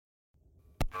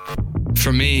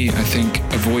For me, I think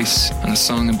a voice, and a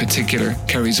song in particular,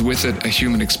 carries with it a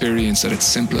human experience at its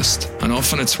simplest, and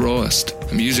often its rawest.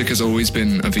 And music has always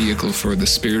been a vehicle for the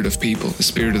spirit of people, the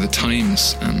spirit of the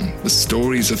times, and the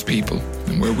stories of people.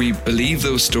 And where we believe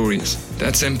those stories,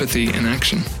 that's empathy in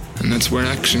action. And that's where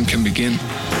action can begin.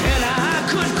 And I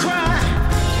could cry.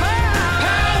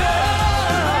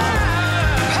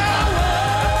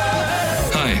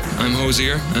 Hi, I'm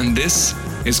Hosier, and this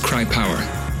is Cry Power,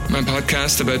 my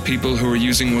podcast about people who are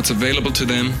using what's available to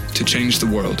them to change the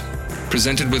world.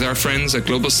 Presented with our friends at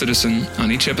Global Citizen,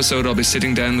 on each episode I'll be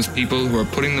sitting down with people who are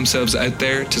putting themselves out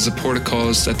there to support a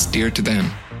cause that's dear to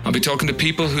them. I'll be talking to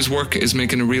people whose work is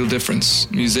making a real difference,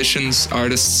 musicians,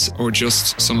 artists, or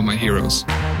just some of my heroes.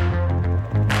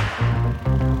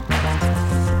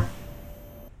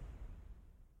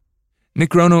 Nick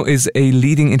Grono is a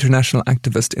leading international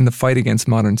activist in the fight against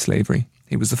modern slavery.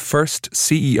 He was the first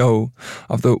CEO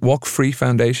of the Walk Free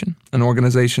Foundation, an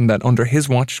organisation that under his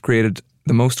watch created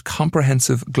the most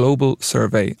comprehensive global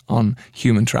survey on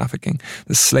human trafficking,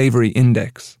 the Slavery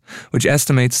Index, which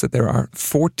estimates that there are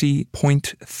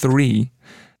 40.3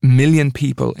 million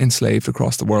people enslaved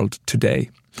across the world today.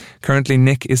 Currently,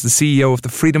 Nick is the CEO of the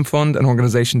Freedom Fund, an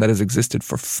organisation that has existed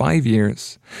for 5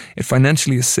 years. It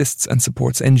financially assists and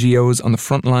supports NGOs on the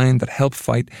front line that help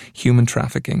fight human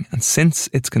trafficking. And since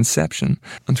its conception,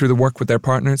 and through the work with their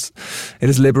partners, it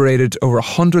has liberated over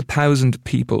 100,000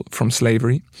 people from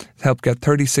slavery, helped get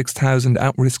 36,000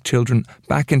 at-risk children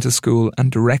back into school,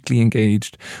 and directly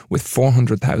engaged with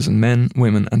 400,000 men,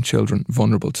 women and children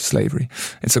vulnerable to slavery.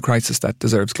 It's a crisis that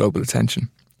deserves global attention.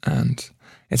 And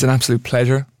it's an absolute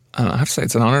pleasure. I have to say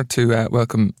it's an honour to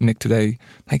welcome Nick today.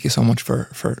 Thank you so much for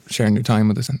sharing your time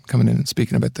with us and coming in and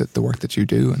speaking about the work that you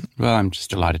do. Well, I'm just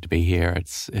delighted to be here.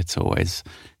 It's always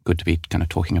good to be kind of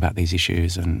talking about these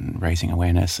issues and raising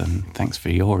awareness, and thanks for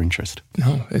your interest.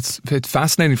 No, it's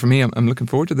fascinating for me. I'm looking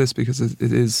forward to this because it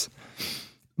is,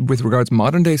 with regards to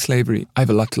modern day slavery, I have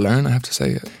a lot to learn, I have to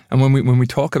say. And when we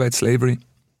talk about slavery,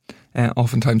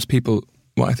 oftentimes people...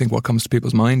 Well, I think what comes to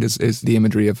people's mind is the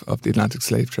imagery of the Atlantic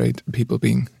slave trade, people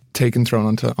being taken, thrown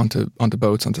onto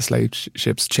boats, onto slave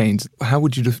ships, chains. How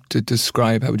would you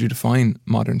describe, how would you define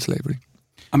modern slavery?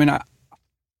 I mean,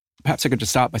 perhaps I could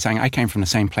just start by saying I came from the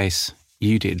same place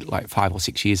you did like 5 or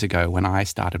 6 years ago when I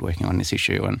started working on this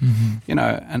issue. And, you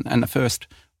know, and the first,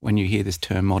 when you hear this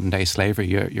term modern day slavery,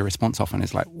 your response often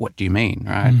is like, what do you mean,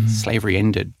 right? Slavery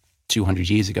ended 200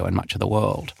 years ago in much of the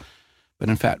world. But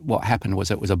in fact, what happened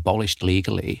was it was abolished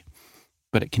legally,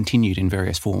 but it continued in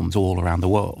various forms all around the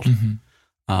world.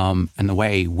 And the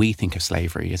way we think of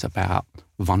slavery is about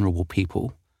vulnerable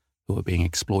people who are being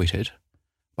exploited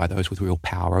by those with real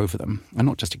power over them. And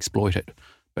not just exploited,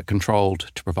 but controlled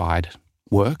to provide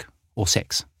work or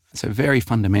sex. So very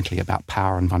fundamentally about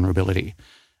power and vulnerability.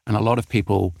 And a lot of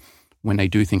people, when they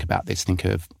do think about this, think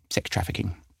of sex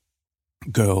trafficking.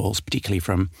 Girls, particularly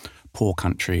from poor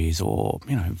countries or,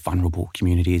 you know, vulnerable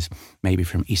communities, maybe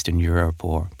from Eastern Europe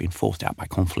or being forced out by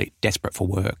conflict, desperate for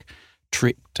work,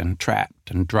 tricked and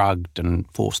trapped and drugged and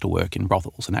forced to work in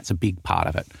brothels. And that's a big part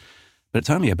of it. But it's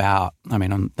only about, I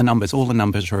mean, on the numbers, all the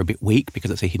numbers are a bit weak because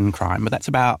it's a hidden crime, but that's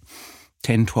about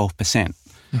 10, 12%.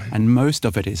 And most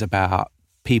of it is about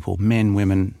people, men,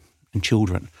 women and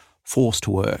children, forced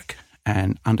to work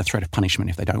and under threat of punishment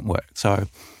if they don't work. So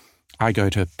I go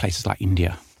to places like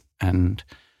India and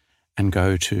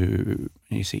go to,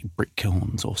 you see, brick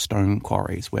kilns or stone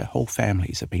quarries where whole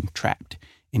families have been trapped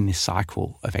in this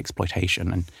cycle of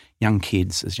exploitation, and young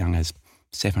kids as young as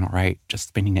 7 or 8 just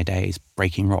spending their days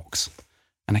breaking rocks,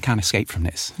 and they can't escape from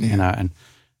this, you know, and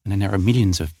then there are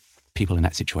millions of people in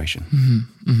that situation.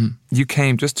 You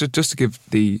came, just to give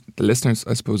the listeners,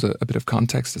 I suppose, a bit of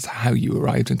context as to how you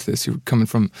arrived into this. You're coming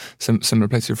from some similar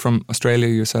place. You're from Australia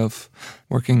yourself,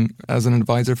 working as an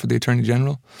advisor for the Attorney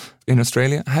General in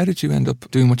Australia. How did you end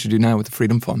up doing what you do now with the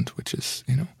Freedom Fund, which is,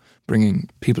 you know, bringing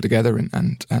people together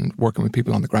and working with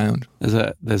people on the ground?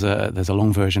 There's a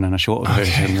long version and a short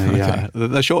version.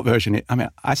 The short version, I mean,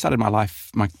 I started my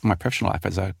life, my professional life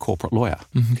as a corporate lawyer.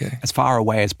 As far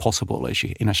away as possible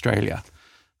in Australia.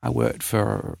 I worked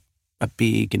for a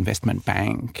big investment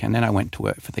bank, and then I went to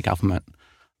work for the government.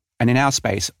 And in our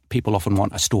space, people often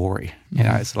want a story. You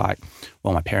know, it's like,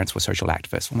 well, my parents were social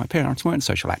activists. Well, my parents weren't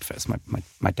social activists.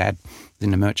 My dad was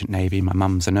in the Merchant Navy. My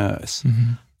mum's a nurse.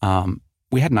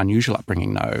 We had an unusual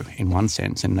upbringing, though, in one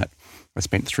sense, in that I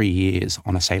spent 3 years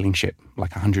on a sailing ship,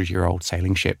 like a 100-year-old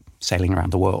sailing ship, sailing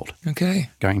around the world.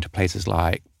 Going to places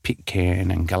like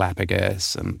Pitcairn and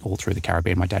Galapagos and all through the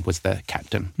Caribbean. My dad was the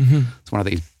captain. It's one of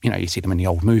these, you know, you see them in the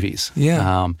old movies.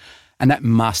 And that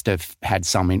must have had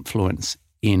some influence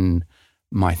in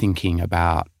my thinking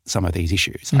about some of these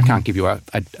issues. I can't give you a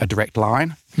direct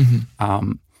line.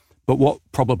 But what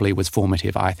probably was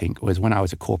formative, I think, was when I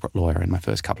was a corporate lawyer in my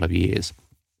first couple of years,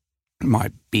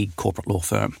 my big corporate law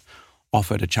firm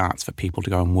offered a chance for people to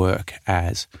go and work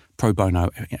as pro bono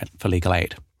for legal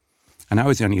aid. And I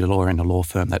was the only lawyer in the law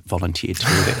firm that volunteered to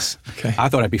do this. Okay. I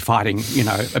thought I'd be fighting,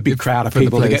 a big crowd of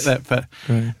people to get that.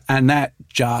 Right. And that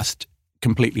just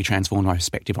completely transformed my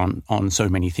perspective on so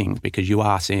many things, because you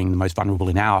are seeing the most vulnerable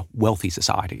in our wealthy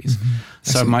societies.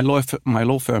 So my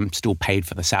law firm still paid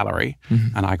for the salary,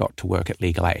 and I got to work at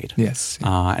Legal Aid. Yes.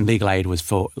 And Legal Aid was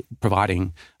for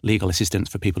providing legal assistance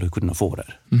for people who couldn't afford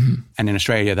it. And in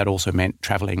Australia, that also meant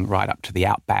travelling right up to the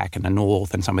outback and the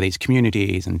north and some of these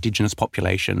communities, Indigenous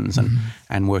populations,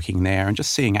 and working there and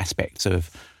just seeing aspects of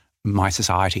my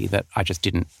society that I just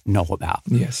didn't know about.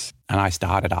 Yes. And I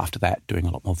started after that doing a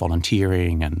lot more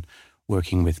volunteering and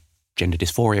working with gender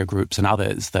dysphoria groups and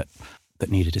others that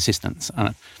needed assistance.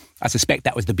 And I suspect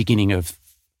that was the beginning of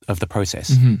the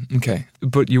process. Okay.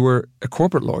 But you were a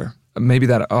corporate lawyer. Maybe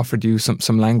that offered you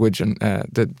some language and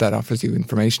that offers you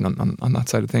information on that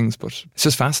side of things. But it's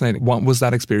just fascinating. What was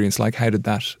that experience like? How did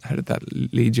that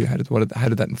lead you? How did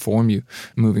that inform you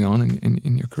moving on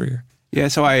in your career? Yeah,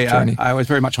 so I was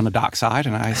very much on the dark side,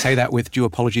 and I say that with due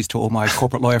apologies to all my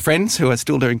corporate lawyer friends who are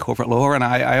still doing corporate law, and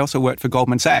I also worked for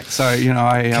Goldman Sachs. So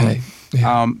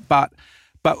but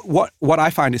what I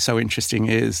find is so interesting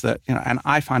is that and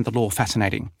I find the law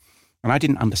fascinating, and I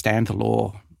didn't understand the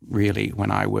law really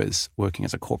when I was working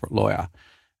as a corporate lawyer,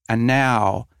 and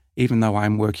now even though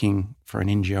I'm working for an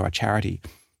NGO, a charity,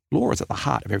 law is at the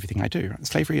heart of everything I do.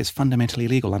 Slavery is fundamentally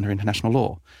illegal under international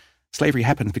law. Slavery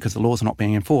happens because the laws are not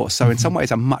being enforced. So in some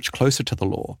ways, I'm much closer to the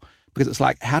law, because it's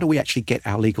like, how do we actually get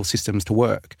our legal systems to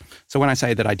work? So when I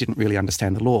say that I didn't really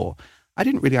understand the law, I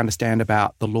didn't really understand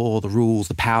about the law, the rules,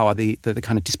 the power, the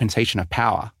kind of dispensation of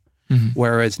power.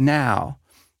 Whereas now,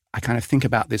 I kind of think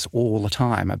about this all the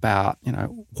time about,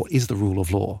 what is the rule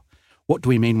of law? What do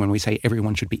we mean when we say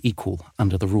everyone should be equal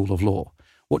under the rule of law?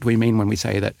 What do we mean when we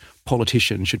say that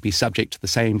politicians should be subject to the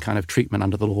same kind of treatment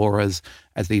under the law as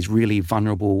these really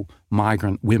vulnerable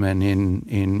migrant women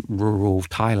in rural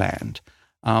Thailand?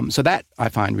 So that I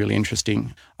find really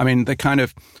interesting. I mean, the kind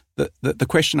of the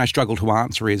question I struggle to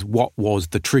answer is, what was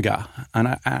the trigger?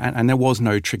 And there was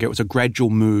no trigger. It was a gradual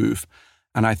move,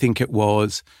 and I think it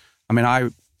was. I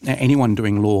mean, anyone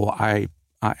doing law,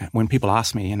 when people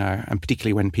ask me, and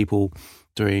particularly when people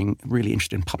doing really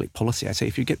interested in public policy, I say,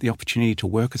 if you get the opportunity to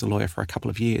work as a lawyer for a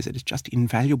couple of years, it is just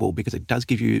invaluable, because it does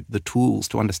give you the tools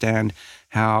to understand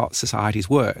how societies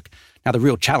work. Now, the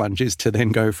real challenge is to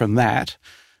then go from that,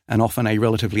 and often a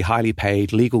relatively highly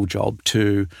paid legal job,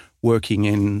 to working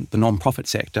in the non-profit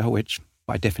sector, which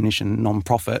by definition,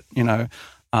 non-profit,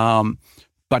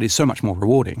 but is so much more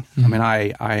rewarding. I mean,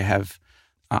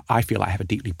 I feel I have a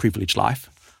deeply privileged life.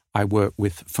 I work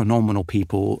with phenomenal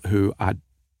people who are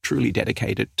truly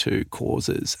dedicated to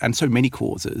causes, and so many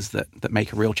causes that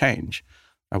make a real change.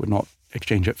 I would not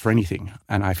exchange it for anything.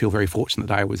 And I feel very fortunate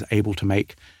that I was able to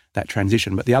make that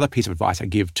transition. But the other piece of advice I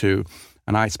give to,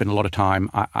 and I spend a lot of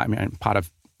time, I mean, part of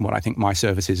what I think my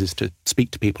service is to speak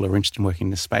to people who are interested in working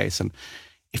in this space. And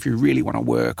if you really want to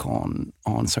work on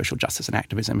social justice and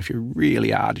activism, if you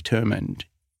really are determined,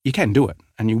 you can do it,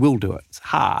 and you will do it. It's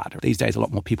hard. These days, a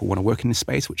lot more people want to work in this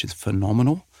space, which is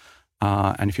phenomenal.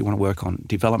 And if you want to work on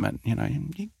development,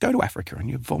 you go to Africa and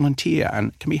you volunteer,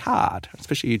 and it can be hard,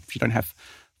 especially if you don't have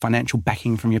financial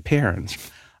backing from your parents.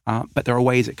 But there are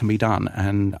ways it can be done,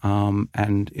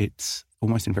 and it's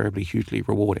almost invariably hugely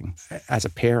rewarding. As a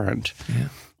parent,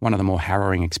 one of the more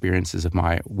harrowing experiences of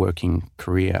my working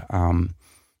career, and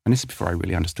this is before I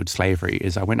really understood slavery,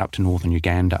 is I went up to northern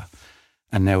Uganda.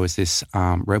 And there was this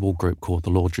rebel group called the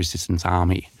Lord's Resistance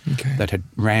Army that had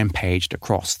rampaged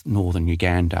across northern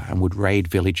Uganda and would raid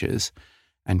villages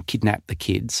and kidnap the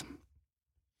kids,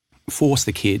 force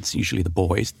the kids, usually the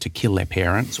boys, to kill their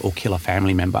parents or kill a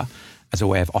family member as a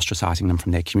way of ostracizing them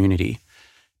from their community,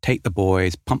 take the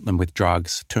boys, pump them with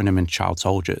drugs, turn them into child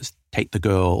soldiers, take the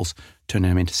girls, turn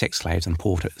them into sex slaves and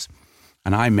porters.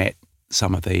 And I met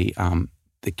some of the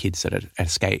kids that had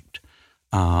escaped,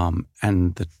 and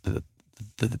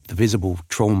the visible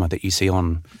trauma that you see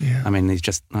on, I mean,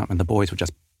 the boys were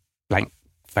just blank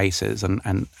faces and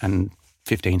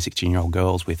 15, 16-year-old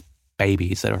girls with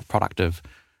babies that are a product of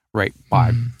rape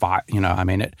by I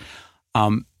mean, it,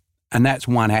 and that's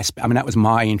one aspect. I mean, that was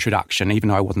my introduction, even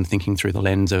though I wasn't thinking through the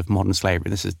lens of modern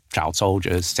slavery. This is child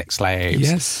soldiers, sex slaves.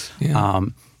 Yes. Yeah.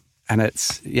 And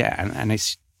it's, and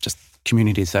it's just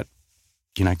communities that,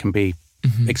 can be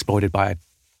exploited by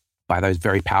those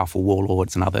very powerful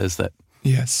warlords and others that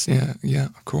Yes, yeah,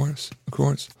 of course.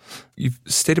 You've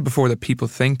stated before that people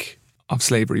think of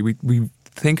slavery, we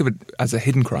think of it as a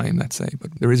hidden crime, let's say,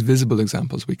 but there is visible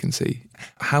examples we can see.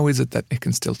 How is it that it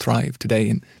can still thrive today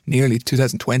in nearly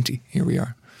 2020? Here we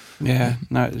are. Yeah,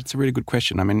 no, it's a really good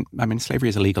question. I mean, slavery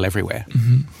is illegal everywhere.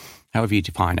 However you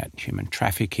define it, human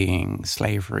trafficking,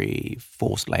 slavery,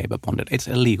 forced labour, bondage, it's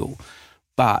illegal.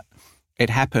 But it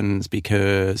happens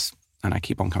because, and I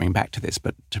keep on coming back to this,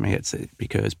 but to me it's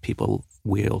because people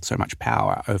wield so much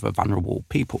power over vulnerable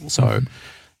people. So,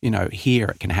 here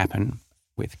it can happen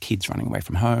with kids running away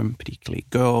from home, particularly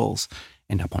girls,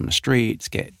 end up on the streets,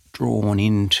 get drawn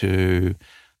into,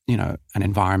 an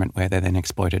environment where they're then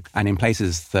exploited. And in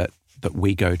places that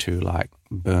we go to, like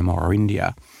Burma or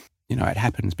India, it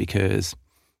happens because,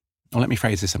 let me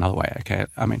phrase this another way, okay?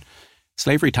 I mean,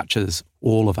 slavery touches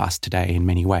all of us today in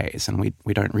many ways, and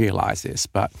we don't realise this,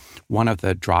 but one of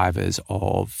the drivers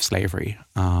of slavery,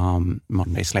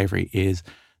 modern-day slavery, is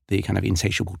the kind of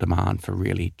insatiable demand for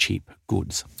really cheap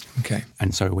goods. Okay.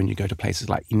 And so when you go to places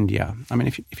like India, I mean,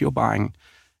 if you're buying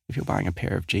a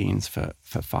pair of jeans for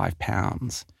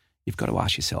 £5, you've got to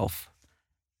ask yourself,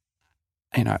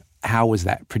 how was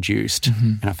that produced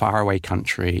in a faraway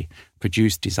country,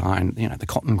 produced, designed, the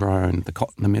cotton grown,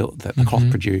 the mill, the cloth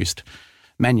produced,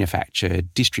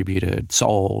 manufactured, distributed,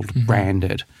 sold,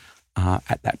 branded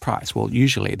at that price? Well,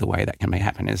 usually the way that can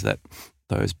happen is that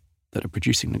those that are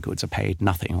producing the goods are paid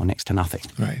nothing or next to nothing.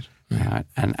 Right.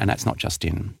 And that's not just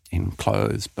in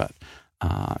clothes, but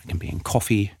it can be in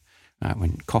coffee,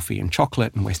 when coffee and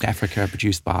chocolate in West Africa are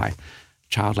produced by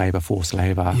child labour, forced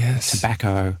labour,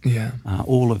 tobacco,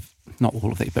 not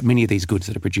all of these, but many of these goods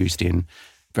that are produced in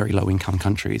very low-income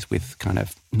countries with kind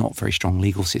of not very strong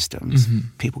legal systems,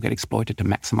 people get exploited to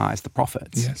maximise the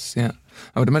profits. Yes, yeah.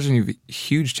 I would imagine you've a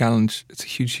huge challenge. It's a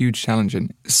huge challenge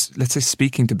in, let's say,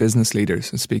 speaking to business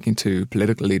leaders and speaking to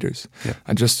political leaders. Yeah.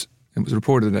 It was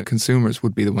reported that consumers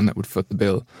would be the one that would foot the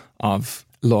bill of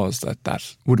laws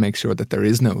that would make sure that there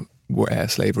is no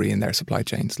slavery in their supply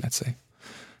chains, let's say.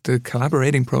 The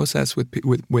collaborating process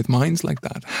with minds like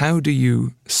that, how do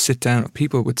you sit down with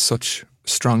people with such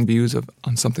strong views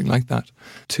on something like that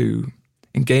to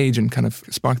engage and kind of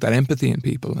spark that empathy in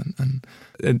people?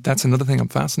 And that's another thing I'm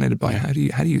fascinated by.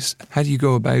 Yeah. How do you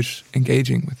go about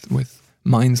engaging with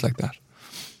minds like that?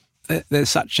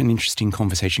 There's such an interesting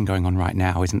conversation going on right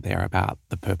now, isn't there, about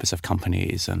the purpose of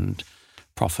companies and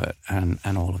profit and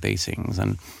all of these things.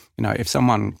 And,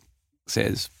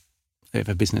 if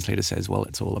a business leader says, well,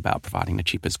 it's all about providing the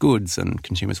cheapest goods and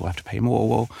consumers will have to pay more,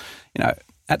 well,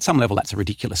 at some level that's a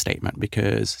ridiculous statement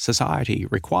because society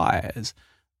requires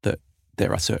that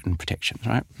there are certain protections,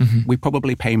 right? We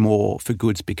probably pay more for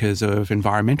goods because of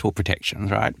environmental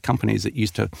protections, right? Companies that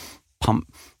used to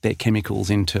pump their chemicals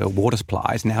into water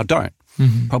supplies now don't.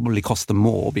 Probably cost them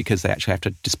more because they actually have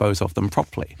to dispose of them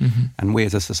properly. And we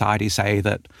as a society say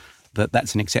that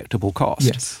that's an acceptable cost.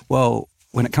 Yes. Well,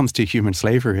 when it comes to human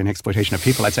slavery and exploitation of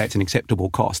people, I'd say it's an acceptable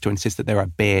cost to insist that there are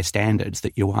bare standards,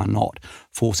 that you are not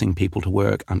forcing people to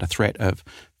work under threat of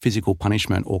physical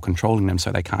punishment or controlling them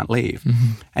so they can't leave.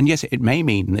 And yes, it may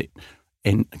mean that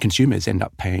consumers end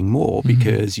up paying more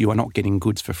because you are not getting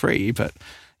goods for free, but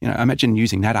imagine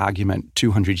using that argument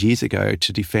 200 years ago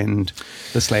to defend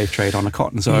the slave trade on the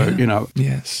cotton. So,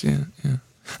 Yes, yeah.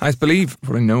 I believe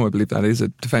that is a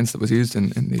defence that was used in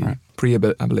the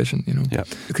pre-abolition, Yeah.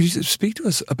 Could you speak to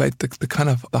us about the kind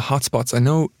of the hotspots? I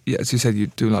know, as you said, you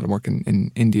do a lot of work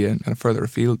in India and kind of further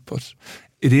afield, but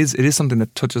it is something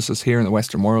that touches us here in the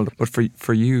Western world. But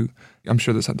for you, I'm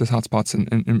sure there's hotspots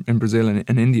in Brazil and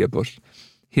in India, but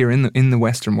here in the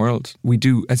Western world, we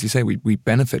do, as you say, we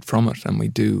benefit from it and we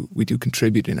do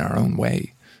contribute in our own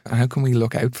way. How can we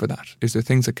look out for that? Is there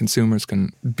things that consumers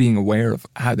being aware of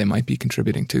how they might be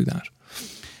contributing to that?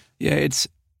 Yeah,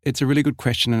 it's a really good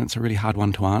question and it's a really hard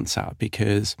one to answer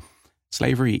because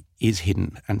slavery is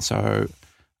hidden. And so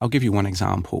I'll give you one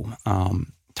example.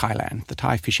 Thailand, the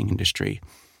Thai fishing industry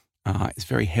is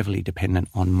very heavily dependent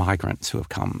on migrants who have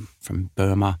come from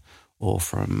Burma or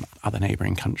from other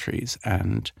neighbouring countries,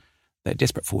 and they're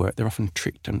desperate for work. They're often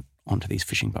tricked onto these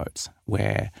fishing boats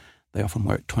where they often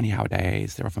work 20-hour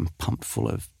days. They're often pumped full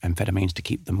of amphetamines to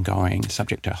keep them going,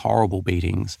 subject to horrible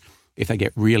beatings. If they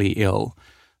get really ill,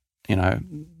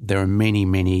 there are many,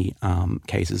 many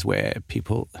cases where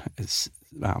people,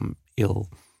 ill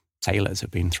sailors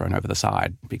have been thrown over the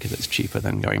side because it's cheaper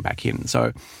than going back in.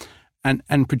 So,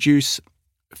 and produce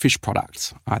fish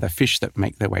products, either fish that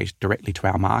make their way directly to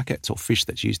our markets or fish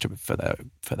that's used for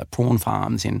the prawn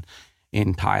farms in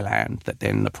Thailand, that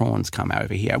then the prawns come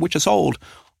over here, which are sold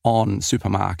on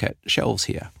supermarket shelves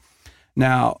here.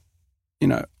 Now,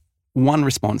 one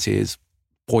response is,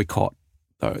 boycott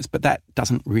those. But that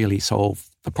doesn't really solve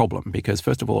the problem because,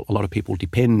 first of all, a lot of people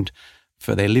depend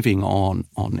for their living on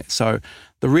it. So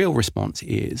the real response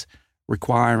is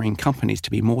requiring companies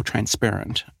to be more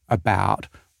transparent about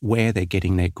where they're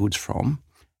getting their goods from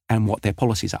and what their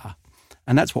policies are.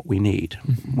 And that's what we need.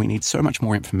 Mm-hmm. We need so much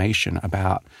more information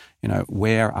about,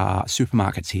 where are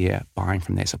supermarkets here buying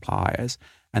from their suppliers,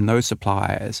 and those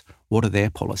suppliers, what are their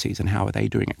policies and how are they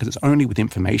doing it? Because it's only with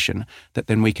information that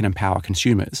then we can empower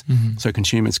consumers. Mm-hmm. So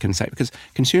consumers can say, because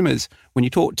consumers, when you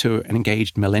talk to an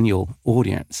engaged millennial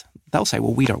audience, they'll say,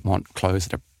 well, we don't want clothes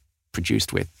that are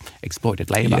produced with exploited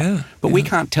labour. But we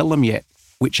can't tell them yet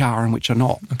which are and which are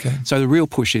not. Okay. So the real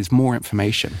push is more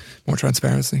information. More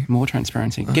transparency. More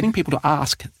transparency. Okay. Getting people to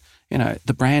ask,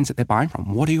 the brands that they're buying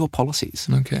from, what are your policies?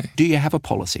 Okay. Do you have a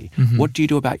policy? Mm-hmm. What do you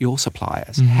do about your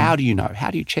suppliers? Mm-hmm. How do you know?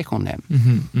 How do you check on them?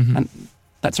 Mm-hmm. Mm-hmm. And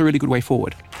that's a really good way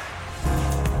forward.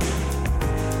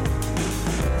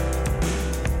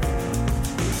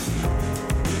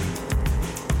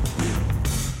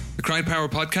 The Cry Power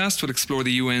podcast will explore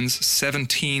the UN's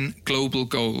 17 global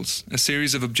goals, a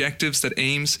series of objectives that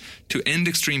aims to end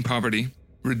extreme poverty,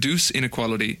 reduce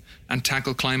inequality, and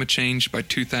tackle climate change by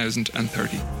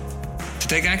 2030. To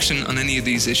take action on any of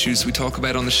these issues we talk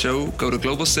about on the show, go to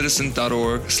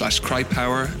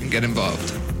globalcitizen.org/crypower and get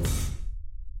involved.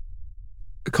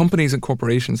 Companies and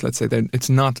corporations, let's say, it's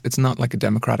not like a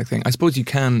democratic thing. I suppose you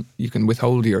can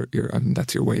withhold your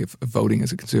that's your way of voting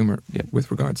as a consumer with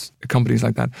regards to companies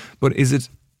like that. But is it,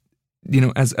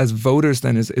 as voters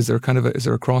then, is there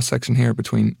a cross section here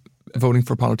between voting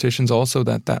for politicians also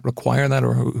that require that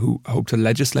or who hope to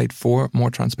legislate for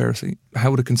more transparency? How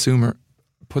would a consumer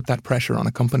put that pressure on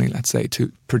a company, let's say,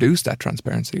 to produce that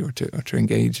transparency or to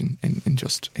engage in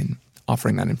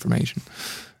offering that information?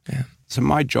 Yeah. So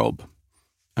my job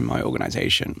and my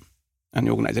organisation and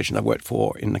the organisations I've worked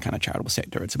for in the kind of charitable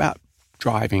sector, it's about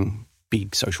driving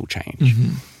big social change.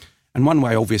 Mm-hmm. And one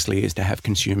way, obviously, is to have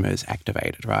consumers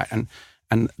activated, right? And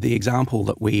the example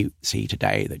that we see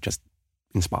today that just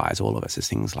inspires all of us is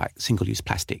things like single-use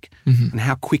plastic, mm-hmm. and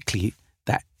how quickly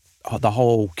the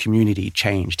whole community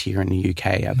changed here in the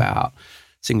UK about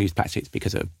single-use plastics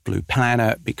because of Blue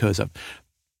Planet,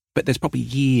 but there's probably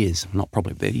years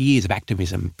of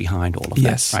activism behind all of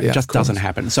that. Right? It just doesn't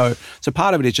happen. So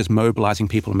part of it is just mobilising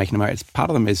people and making them aware. Part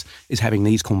of them is having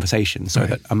these conversations so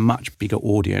that a much bigger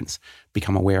audience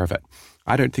become aware of it.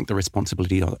 I don't think the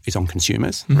responsibility is on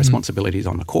consumers. The responsibility is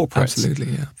on the corporates.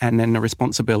 Absolutely, yeah. And then the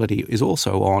responsibility is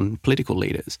also on political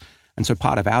leaders. And so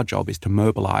part of our job is to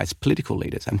mobilise political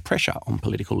leaders and pressure on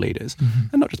political leaders. Mm-hmm.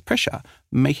 And not just pressure,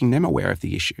 making them aware of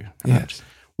the issue. Yes.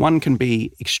 One can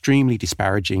be extremely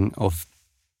disparaging of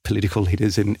political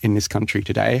leaders in this country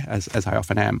today, as I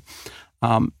often am.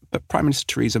 But Prime Minister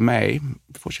Theresa May,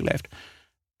 before she left,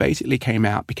 basically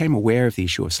became aware of the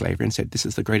issue of slavery and said, this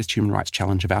is the greatest human rights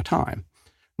challenge of our time,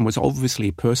 and was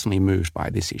obviously personally moved by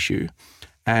this issue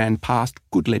and passed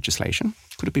good legislation.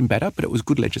 Could have been better, but it was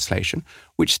good legislation,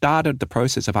 which started the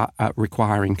process of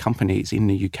requiring companies in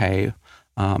the UK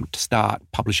to start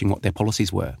publishing what their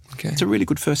policies were. Okay. It's a really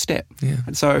good first step. Yeah.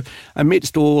 And so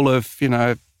amidst all of,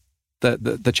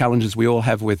 the challenges we all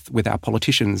have with our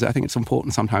politicians, I think it's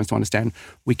important sometimes to understand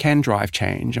we can drive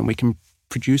change and we can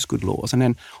produce good laws. And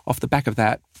then off the back of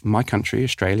that, my country,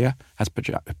 Australia, has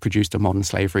produced a modern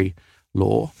slavery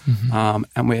law. Mm-hmm.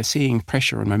 And we're seeing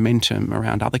pressure and momentum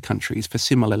around other countries for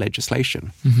similar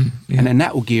legislation. Mm-hmm. Yeah. And then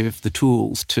that will give the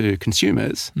tools to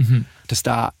consumers to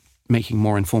start making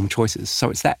more informed choices. So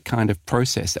it's that kind of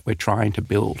process that we're trying to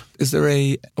build. Is there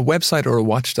a website or a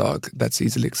watchdog that's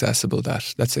easily accessible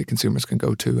that, let's say, consumers can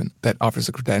go to and that offers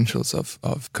the credentials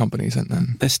of companies?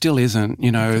 And there still isn't.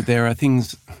 There are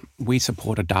things. We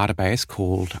support a database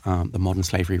called the Modern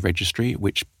Slavery Registry,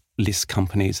 which lists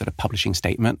companies that are publishing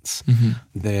statements. Mm-hmm.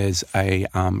 There's a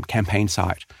campaign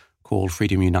site called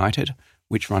Freedom United,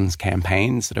 which runs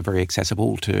campaigns that are very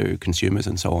accessible to consumers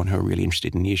and so on who are really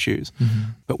interested in the issues.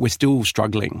 Mm-hmm. But we're still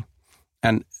struggling.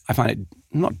 And I find it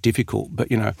not difficult, but,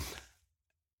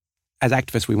 as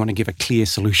activists, we want to give a clear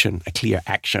solution, a clear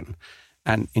action.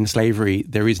 And in slavery,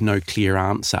 there is no clear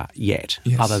answer yet,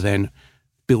 other than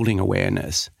building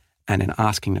awareness and then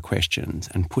asking the questions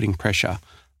and putting pressure.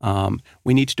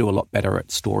 We need to do a lot better at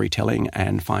storytelling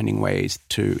and finding ways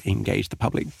to engage the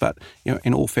public. But,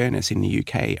 in all fairness, in the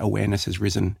UK, awareness has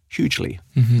risen hugely.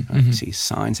 Mm-hmm, you see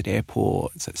signs at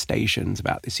airports, at stations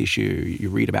about this issue. You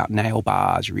read about nail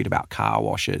bars, you read about car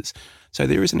washes. So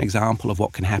there is an example of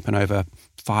what can happen over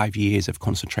 5 years of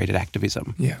concentrated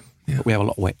activism. Yeah. But we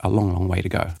have a long way to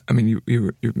go. I mean,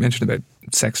 you mentioned about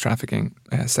sex trafficking,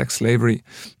 sex slavery.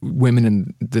 Women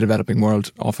in the developing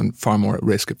world often far more at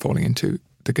risk of falling into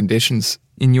the conditions.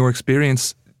 In your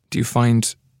experience, do you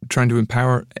find trying to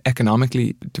empower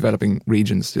economically developing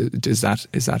regions, is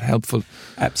that helpful?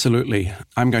 Absolutely.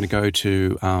 I'm going to go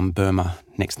to Burma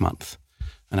next month,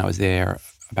 and I was there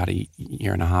about a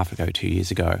year and a half ago, 2 years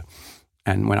ago,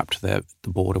 and went up to the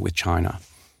border with China.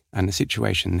 And the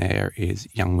situation there is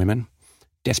young women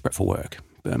desperate for work.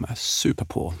 Burma, super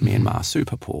poor. Myanmar,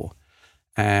 super poor.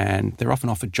 And they're often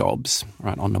offered jobs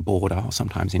right on the border or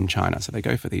sometimes in China. So they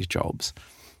go for these jobs.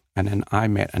 And then I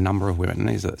met a number of women, and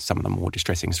these are some of the more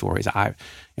distressing stories,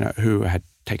 who had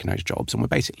taken those jobs and were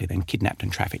basically then kidnapped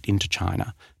and trafficked into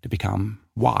China to become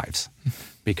wives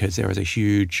because there is a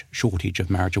huge shortage of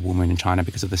marriageable women in China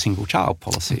because of the single child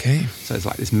policy. Okay. So there's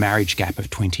like this marriage gap of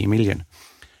 20 million.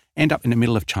 End up in the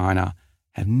middle of China,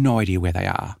 have no idea where they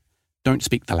are, don't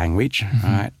speak the language,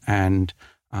 right, and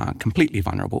completely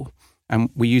vulnerable. And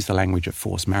we use the language of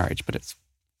forced marriage, but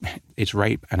it's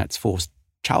rape and it's forced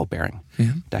childbearing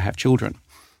to have children.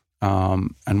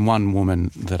 And one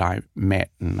woman that I met,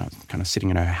 and I was kind of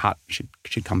sitting in her hut,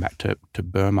 she'd come back to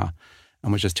Burma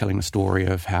and was just telling the story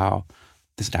of how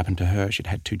this had happened to her. She'd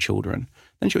had 2 children.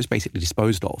 Then she was basically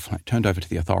disposed of, turned over to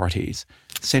the authorities,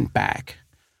 sent back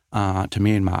to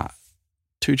Myanmar,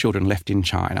 2 children left in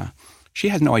China. She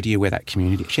has no idea where that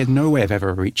community, she has no way of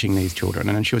ever reaching these children.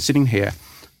 And then she was sitting here,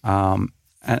 and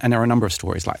there are a number of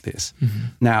stories like this.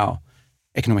 Now,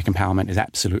 economic empowerment is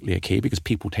absolutely a key because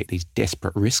people take these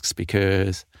desperate risks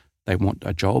because they want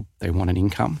a job, they want an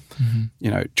income.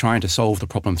 Trying to solve the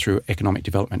problem through economic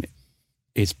development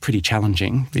is pretty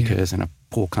challenging because in a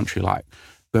poor country like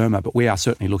Burma, but we are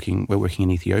certainly we're working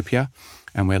in Ethiopia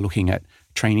and we're looking at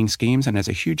training schemes, and there's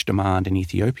a huge demand in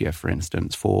Ethiopia, for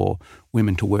instance, for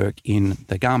women to work in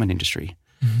the garment industry.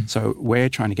 So we're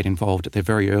trying to get involved at the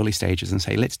very early stages and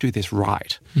say, let's do this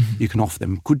right. You can offer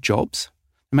them good jobs.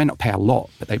 They may not pay a lot,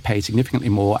 but they pay significantly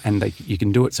more, and you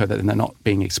can do it so that they're not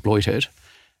being exploited.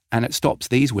 And it stops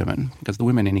these women, because the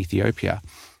women in Ethiopia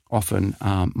often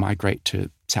migrate to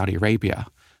Saudi Arabia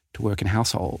to work in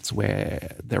households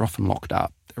where they're often locked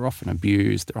up, they're often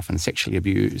abused, they're often sexually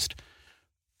abused.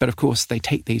 But of course, they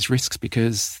take these risks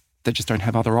because they just don't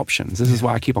have other options. This is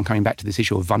why I keep on coming back to this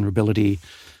issue of vulnerability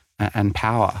and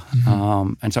power.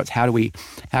 And so it's how do we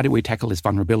tackle this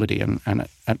vulnerability? And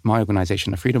at my organisation,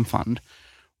 the Freedom Fund,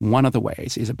 one of the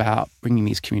ways is about bringing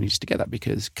these communities together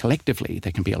because collectively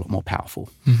they can be a lot more powerful.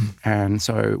 And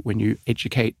so when you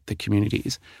educate the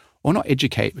communities, or not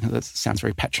educate because that sounds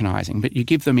very patronising, but you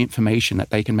give them information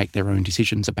that they can make their own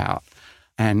decisions about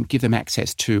and give them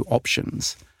access to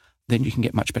options, then you can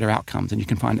get much better outcomes, and you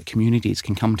can find that communities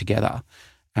can come together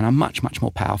and are much, much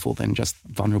more powerful than just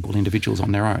vulnerable individuals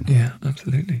on their own. Yeah,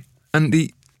 absolutely. And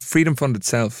the Freedom Fund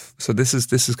itself, so this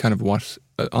is kind of what,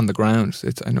 on the ground,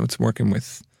 I know it's working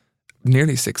with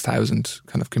nearly 6,000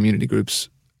 kind of community groups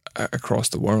across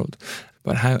the world.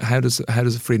 But how does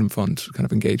the Freedom Fund kind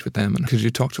of engage with them? And could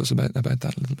you talk to us about that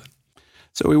a little bit?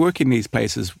 So we work in these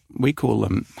places, we call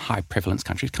them high prevalence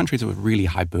countries with really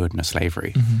high burden of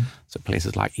slavery. So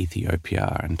places like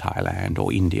Ethiopia and Thailand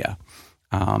or India.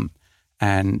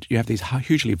 And you have these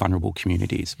hugely vulnerable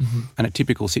communities. And a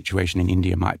typical situation in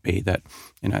India might be that,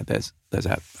 there's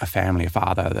a family, a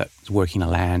father that's working the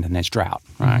land and there's drought,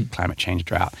 right? Climate change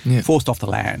drought, forced off the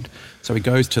land. So he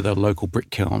goes to the local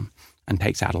brick kiln and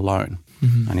takes out a loan.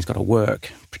 And he's got to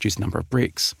work, produce a number of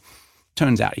bricks.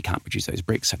 Turns out he can't produce those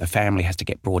bricks, so the family has to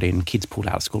get brought in, kids pulled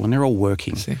out of school, and they're all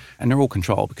working. And they're all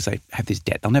controlled because they have this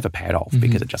debt. They'll never pay it off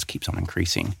because it just keeps on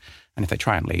increasing. And if they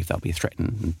try and leave, they'll be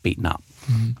threatened and beaten up.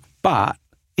 But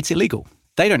it's illegal.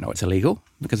 They don't know it's illegal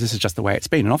because this is just the way it's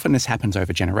been. And often this happens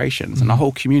over generations, and the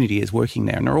whole community is working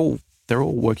there, and they're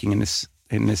all working in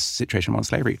this situation of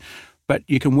slavery. But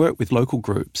you can work with local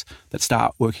groups that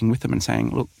start working with them and saying,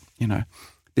 look,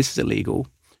 this is illegal.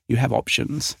 You have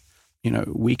options.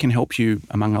 We can help you,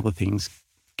 among other things,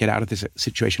 get out of this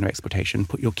situation of exploitation,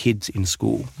 put your kids in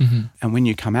school. And when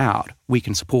you come out, we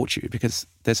can support you because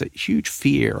there's a huge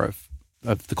fear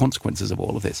of the consequences of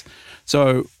all of this.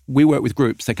 So we work with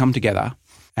groups. They come together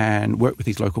and work with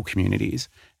these local communities.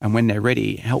 And when they're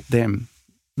ready, help them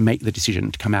make the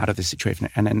decision to come out of this situation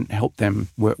and then help them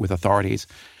work with authorities.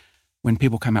 When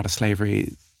people come out of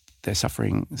slavery, they're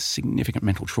suffering significant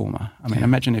mental trauma. I mean,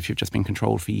 imagine if you've just been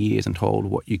controlled for years and told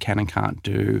what you can and can't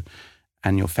do,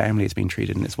 and your family has been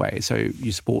treated in this way. So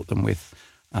you support them with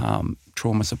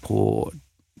trauma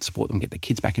support them get their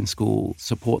kids back in school,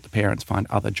 support the parents find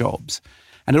other jobs.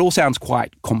 And it all sounds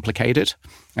quite complicated,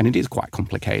 and it is quite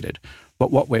complicated.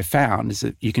 But what we've found is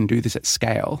that you can do this at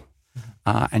scale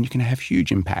and you can have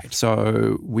huge impact.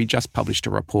 So we just published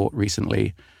a report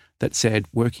recently that said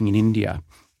working in India,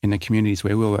 in the communities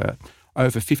where we were,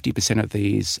 over 50% of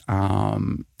these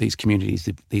communities,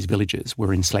 these villages,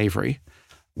 were in slavery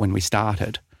when we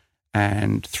started.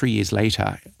 And 3 years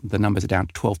later, the numbers are down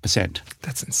to 12%.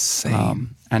 That's insane.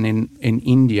 And in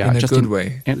India... In a good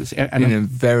way. In a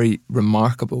very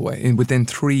remarkable way. Within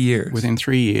 3 years. Within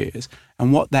 3 years.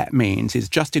 And what that means is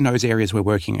just in those areas we're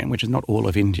working in, which is not all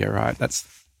of India, right? That's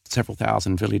several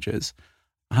thousand villages.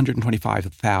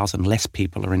 125,000 less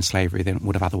people are in slavery than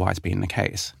would have otherwise been the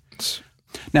case.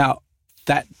 Now,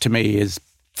 that to me is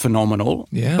phenomenal,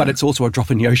 but it's also a drop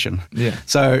in the ocean. Yeah.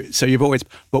 So you've always,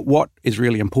 but what is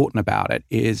really important about it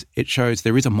is it shows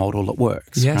there is a model that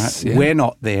works. Yes, right? We're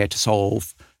not there to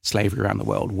solve slavery around the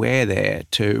world. We're there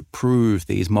to prove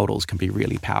these models can be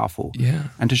really powerful. Yeah.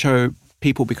 And to show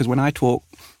people, because when I talk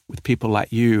with people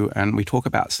like you and we talk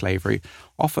about slavery,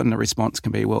 often the response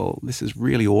can be, well, this is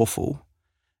really awful.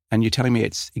 And you're telling me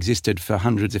it's existed for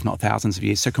hundreds, if not thousands of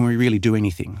years. So can we really do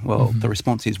anything? Well, the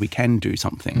response is we can do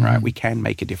something, right? We can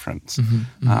make a difference.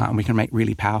 And we can make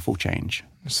really powerful change.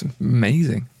 It's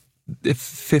amazing. If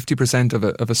 50%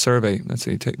 of a survey, let's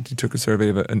say you took a survey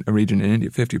of a region in India,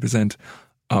 50%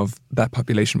 of that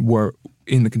population were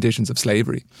in the conditions of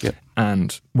slavery. Yep.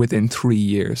 And within 3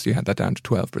 years, you had that down to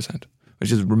 12%,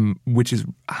 which is,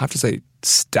 I have to say,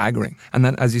 staggering. And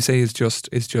that, as you say, is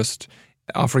just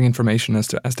offering information as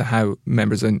to how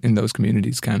members in those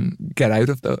communities can get out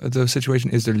of those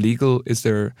situations. Is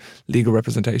there legal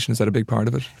representation? Is that a big part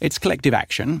of it? It's collective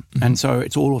action. And so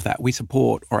it's all of that. We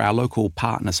support, or our local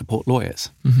partners support lawyers.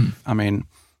 I mean,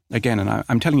 again, and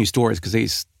I'm telling you stories because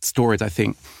these stories, I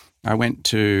think, I went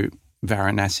to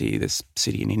Varanasi, this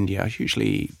city in India, a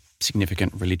hugely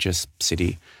significant religious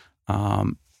city.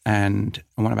 And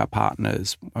one of our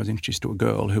partners, I was introduced to a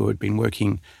girl who had been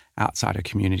working outside her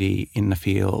community in the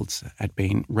fields, had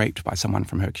been raped by someone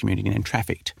from her community and then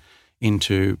trafficked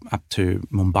up to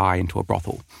Mumbai into a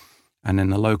brothel. And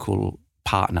then the local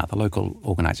partner, the local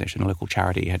organisation, the local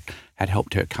charity had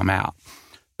helped her come out.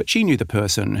 But she knew the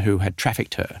person who had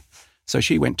trafficked her. So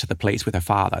she went to the police with her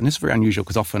father. And this is very unusual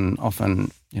because often,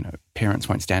 parents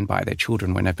won't stand by their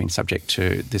children when they've been subject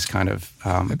to this kind of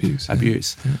abuse. Yeah.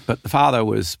 But the father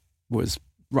was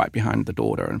right behind the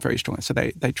daughter and very strong. So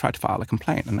they tried to file a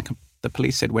complaint. And the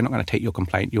police said, we're not going to take your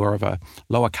complaint. You're of a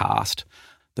lower caste.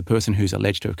 The person who's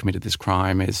alleged to have committed this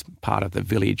crime is part of the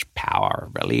village power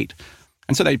elite.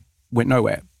 And so they went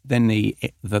nowhere. Then the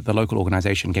local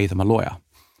organisation gave them a lawyer.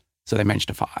 So they managed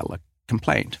to file a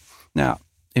complaint. Now,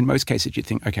 in most cases, you'd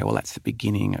think, okay, well, that's the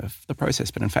beginning of the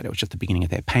process. But in fact, it was just the beginning of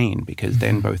their pain because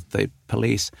then both the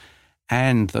police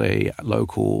and the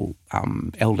local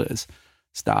elders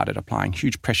started applying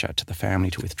huge pressure to the family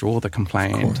to withdraw the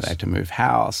complaint. They had to move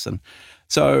house. And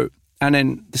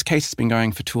then this case has been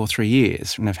going for 2 or 3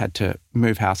 years and they've had to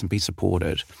move house and be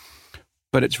supported.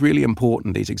 But it's really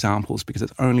important, these examples, because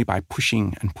it's only by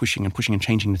pushing and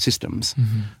changing the systems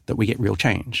that we get real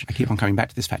change. I keep on coming back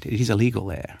to this fact. It is illegal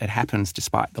there. It happens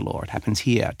despite the law. It happens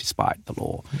here despite the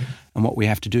law. Yeah. And what we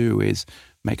have to do is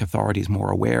make authorities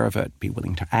more aware of it, be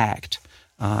willing to act,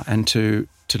 and to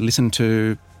listen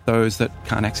to those that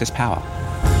can't access power.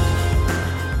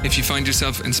 If you find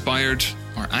yourself inspired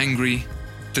or angry,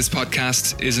 this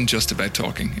podcast isn't just about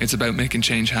talking. It's about making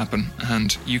change happen.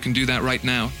 And you can do that right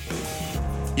now.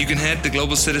 You can head to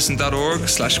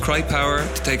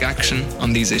globalcitizen.org/crypower to take action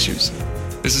on these issues.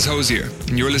 This is Hosier,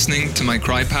 and you're listening to my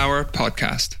Cry Power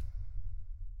podcast.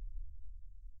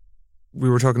 We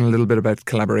were talking a little bit about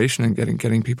collaboration and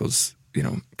getting people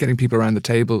around the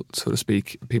table, so to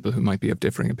speak, people who might be of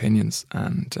differing opinions,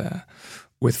 and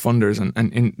with funders and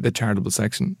in the charitable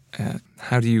section.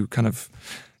 How do you kind of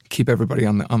keep everybody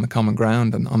on the common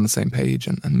ground and on the same page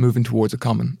and moving towards a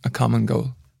common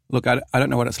goal? Look, I don't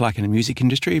know what it's like in the music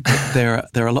industry, but there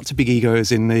are lots of big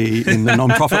egos in the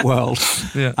non-profit world,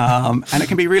 and it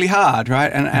can be really hard,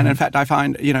 right? And in fact, I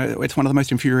find it's one of the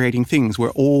most infuriating things.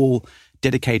 We're all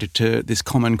dedicated to this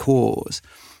common cause,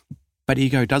 but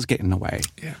ego does get in the way.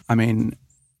 Yeah. I mean,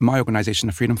 my organisation,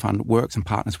 the Freedom Fund, works and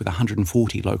partners with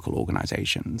 140 local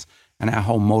organisations, and our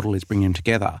whole model is bringing them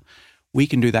together. We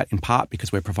can do that in part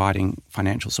because we're providing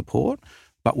financial support.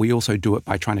 But we also do it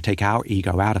by trying to take our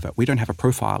ego out of it. We don't have a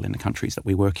profile in the countries that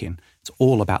we work in. It's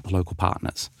all about the local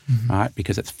partners, right?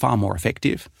 Because it's far more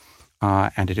effective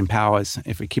and it empowers.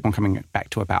 If we keep on coming back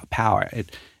to about power,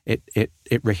 it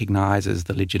recognises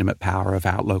the legitimate power of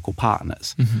our local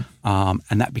partners. And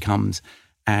that becomes,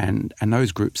 and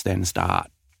those groups then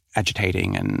start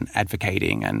agitating and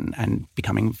advocating and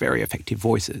becoming very effective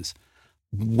voices.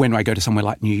 When I go to somewhere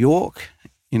like New York,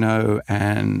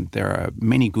 and there are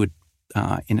many good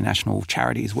international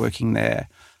charities working there,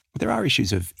 there are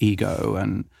issues of ego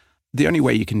and the only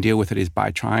way you can deal with it is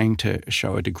by trying to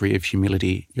show a degree of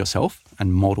humility yourself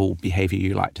and model behaviour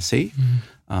you like to see.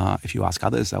 If you ask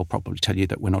others, they'll probably tell you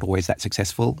that we're not always that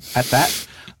successful at that.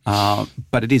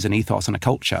 But it is an ethos and a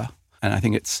culture, and I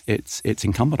think it's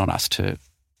incumbent on us to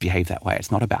behave that way.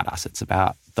 It's not about us; it's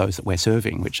about those that we're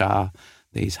serving, which are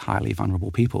these highly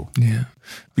vulnerable people. Yeah,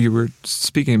 you were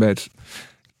speaking about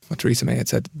what Theresa May had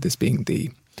said, this being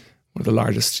one of the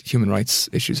largest human rights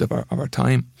issues of our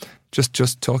time.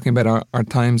 Just talking about our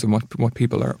times and what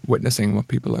people are witnessing, what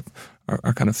people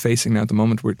are kind of facing now at the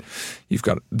moment, where you've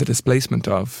got the displacement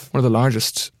of one of the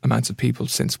largest amounts of people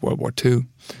since World War II,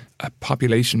 a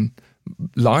population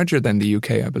larger than the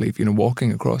UK, I believe,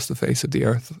 walking across the face of the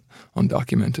earth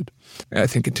undocumented. I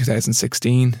think in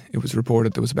 2016 it was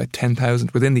reported there was about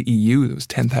 10,000, within the EU there was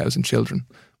 10,000 children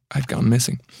had gone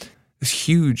missing. It's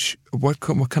huge. What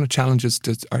kind of challenges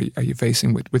are you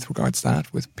facing with regards to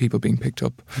that, with people being picked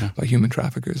up by human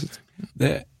traffickers?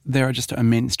 There are just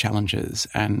immense challenges,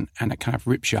 and it kind of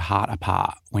rips your heart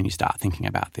apart when you start thinking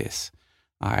about this.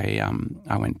 I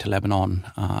went to Lebanon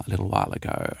a little while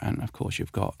ago, and of course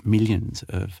you've got millions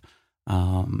of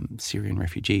Syrian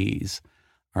refugees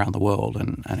around the world,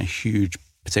 and a huge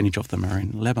percentage of them are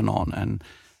in Lebanon,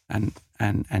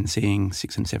 and seeing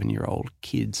 6 and 7 year old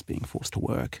kids being forced to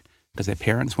work because their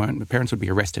parents weren't. The parents would be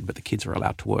arrested, but the kids were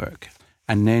allowed to work.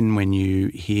 And then when you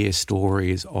hear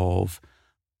stories of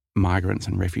migrants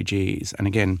and refugees, and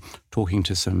again, talking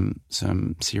to some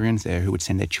Syrians there who would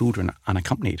send their children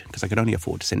unaccompanied because they could only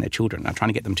afford to send their children. They're trying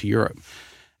to get them to Europe.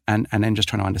 And then just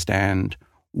trying to understand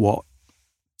what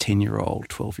 10-year-old,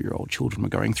 12-year-old children were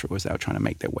going through as they were trying to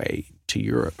make their way to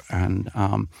Europe, and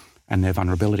their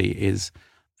vulnerability is,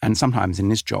 and sometimes in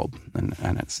this job, and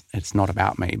it's not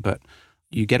about me, but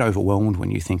you get overwhelmed when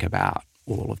you think about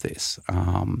all of this,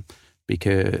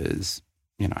 because,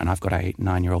 and I've got a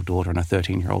 9-year-old daughter and a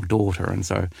 13-year-old daughter, and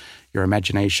so your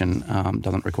imagination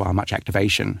doesn't require much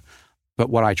activation. But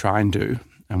what I try and do,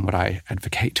 and what I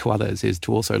advocate to others, is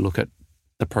to also look at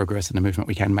the progress and the movement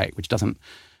we can make, which doesn't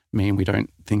mean we don't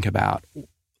think about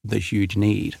the huge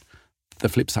need. The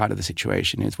flip side of the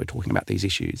situation is we're talking about these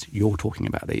issues. You're talking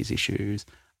about these issues.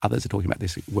 Others are talking about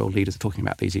this. World leaders are talking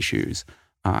about these issues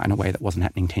in a way that wasn't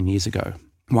happening 10 years ago.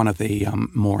 One of the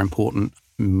more important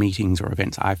meetings or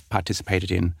events I've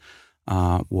participated in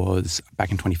was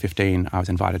back in 2015. I was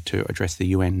invited to address the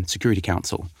UN Security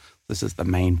Council. This is the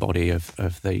main body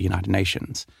of the United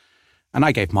Nations. And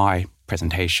I gave my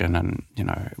presentation, and,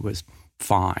 it was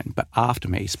fine. But after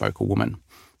me spoke a woman,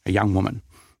 a young woman,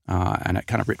 and it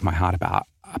kind of ripped my heart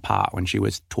apart when she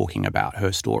was talking about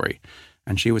her story.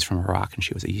 And she was from Iraq, and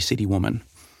she was a Yazidi woman.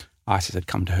 ISIS had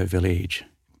come to her village,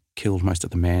 killed most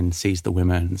of the men, seized the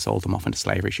women, sold them off into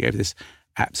slavery. She gave this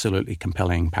absolutely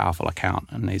compelling, powerful account,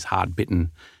 and these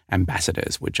hard-bitten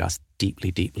ambassadors were just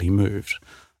deeply, deeply moved.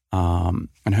 And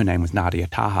her name was Nadia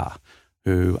Taha,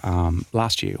 who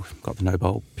last year got the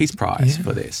Nobel Peace Prize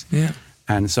for this. Yeah.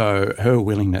 And so her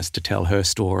willingness to tell her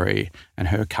story and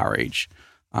her courage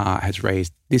has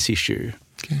raised this issue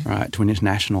right, to an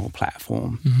international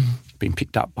platform, been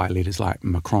picked up by leaders like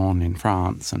Macron in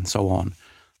France and so on.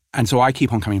 And so I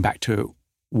keep on coming back to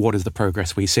what is the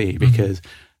progress we see, because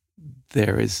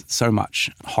there is so much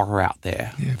horror out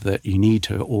there that you need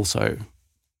to also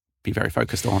be very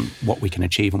focused on what we can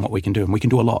achieve and what we can do, and we can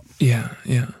do a lot. Yeah,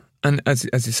 yeah. And as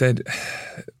you said,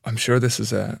 I'm sure this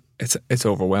is it's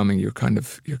overwhelming. You're kind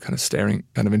of staring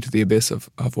kind of into the abyss of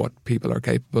what people are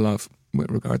capable of with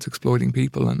regards to exploiting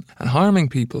people and harming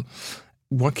people.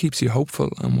 What keeps you hopeful,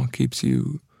 and what keeps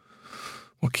you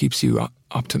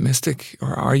optimistic,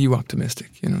 or are you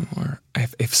optimistic? Or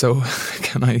if so,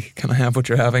 can I have what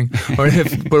you're having? Or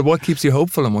but what keeps you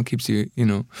hopeful, and what keeps you?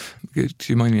 Do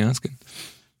you mind me asking?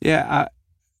 Yeah.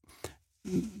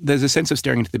 There's a sense of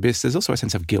staring into the abyss. There's also a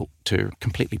sense of guilt to a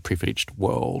completely privileged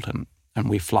world, and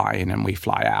we fly in and we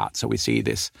fly out. So we see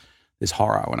this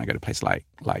horror when I go to places like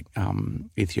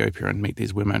Ethiopia and meet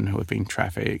these women who have been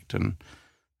trafficked and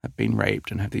have been raped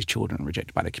and have these children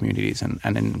rejected by their communities, and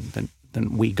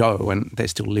then we go and they're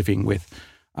still living with.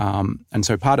 And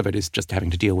so part of it is just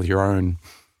having to deal with your own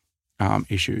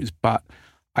issues. But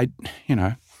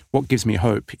what gives me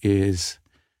hope is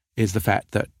the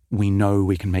fact that we know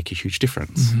we can make a huge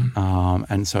difference.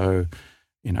 And so,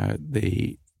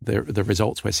 the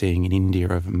results we're seeing in India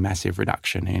of a massive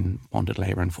reduction in bonded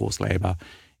labour and forced labour.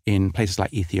 In places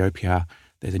like Ethiopia,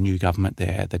 there's a new government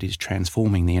there that is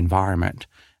transforming the environment.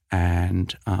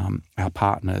 And our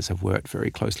partners have worked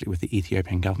very closely with the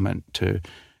Ethiopian government to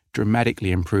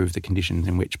dramatically improve the conditions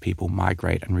in which people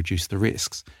migrate and reduce the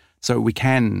risks. So we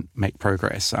can make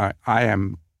progress. I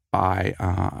am by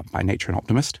nature an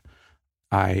optimist.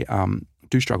 I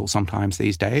do struggle sometimes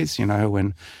these days,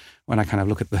 when I kind of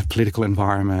look at the political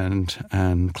environment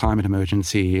and climate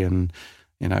emergency and,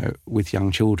 with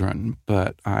young children,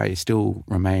 but I still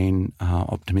remain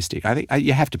optimistic. I think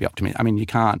you have to be optimistic. I mean, you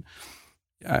can't,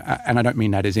 and I don't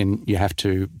mean that as in you have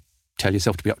to tell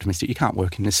yourself to be optimistic. You can't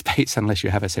work in this space unless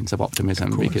you have a sense of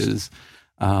optimism, because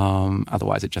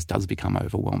otherwise it just does become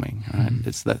overwhelming. Right?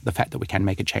 It's the fact that we can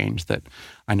make a change that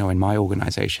I know in my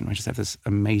organisation, we just have this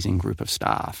amazing group of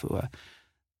staff who are,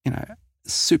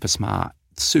 super smart,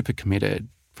 super committed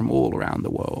from all around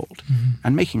the world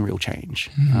and making real change.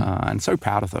 And so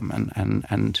proud of them.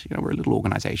 And we're a little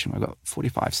organisation. We've got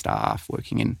 45 staff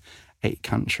working in 8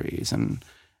 countries,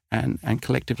 and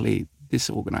collectively this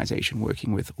organisation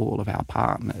working with all of our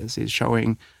partners is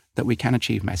showing that we can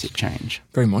achieve massive change.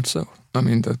 Very much so. I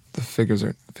mean, the figures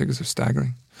are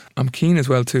staggering. I'm keen as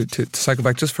well to cycle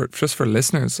back just for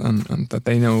listeners and that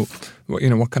they know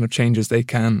what kind of changes they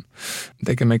can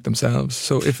make themselves.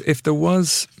 So if there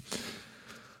was,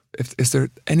 is there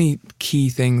any key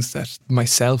things that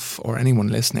myself or anyone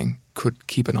listening could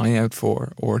keep an eye out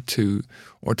for, or to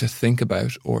think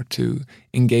about, or to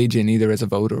engage in, either as a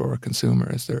voter or a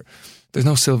consumer? There's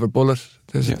no silver bullet.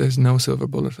 There's no silver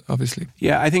bullet, obviously.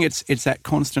 Yeah, I think it's that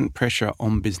constant pressure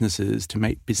on businesses to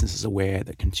make businesses aware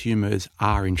that consumers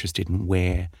are interested in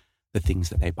where the things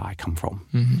that they buy come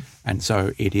from. And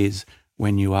so it is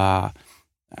when you are,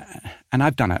 and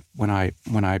I've done it when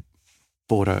I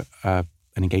bought an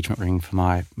engagement ring for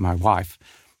my wife.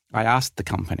 I asked the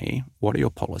company, what are your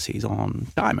policies on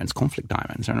diamonds, conflict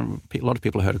diamonds? And a lot of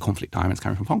people have heard of conflict diamonds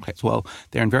coming from conflicts. Well,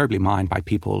 they're invariably mined by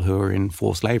people who are in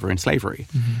forced labour and slavery,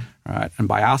 right? And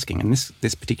by asking, and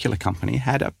this particular company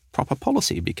had a proper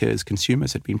policy because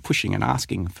consumers had been pushing and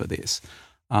asking for this.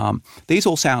 These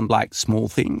all sound like small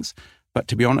things, but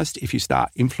to be honest, if you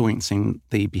start influencing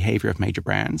the behaviour of major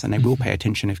brands, and they will pay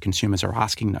attention if consumers are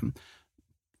asking them,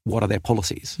 what are their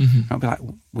policies? I'll be like,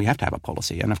 we have to have a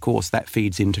policy. And of course, that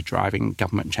feeds into driving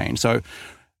government change. So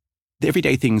the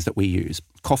everyday things that we use,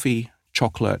 coffee,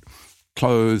 chocolate,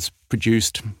 clothes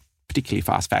produced, particularly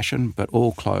fast fashion, but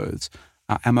all clothes,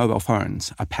 our mobile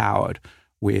phones are powered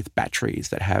with batteries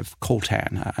that have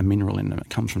coltan, a mineral in them. It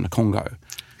comes from the Congo.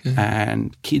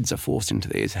 And kids are forced into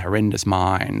these horrendous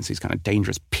mines, these kind of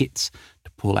dangerous pits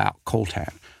to pull out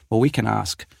coltan. Well, we can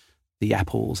ask the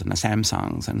Apples and the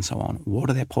Samsungs and so on, what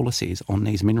are their policies on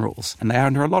these minerals? And they are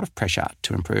under a lot of pressure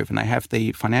to improve, and they have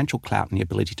the financial clout and the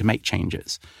ability to make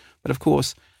changes. But of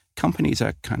course, companies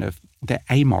are they're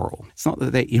amoral. It's not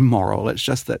that they're immoral, it's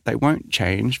just that they won't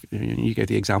change. You gave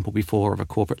the example before of a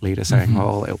corporate leader saying,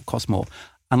 well, it'll cost more,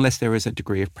 unless there is a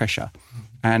degree of pressure.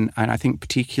 And I think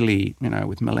particularly,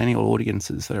 with millennial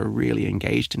audiences that are really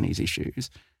engaged in these issues,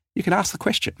 you can ask the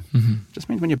question. It just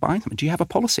means when you're buying something, do you have a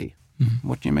policy?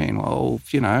 What do you mean? Well,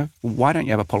 why don't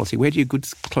you have a policy? Where do your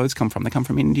clothes come from? They come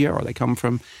from India, or they come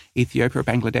from Ethiopia or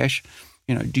Bangladesh.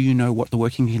 Do you know what the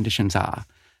working conditions are?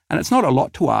 And it's not a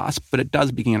lot to ask, but it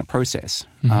does begin a process,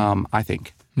 I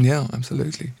think. Yeah,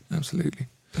 absolutely. Absolutely.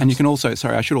 And you can also,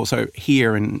 I should also,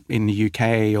 here in the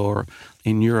UK or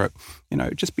in Europe,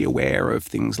 just be aware of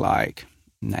things like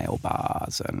nail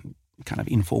bars and kind of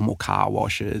informal car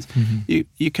washes.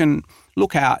 You can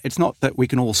look out. It's not that we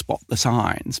can all spot the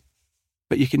signs,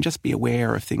 but you can just be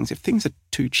aware of things. If things are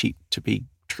too cheap to be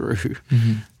true,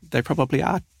 they probably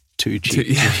are too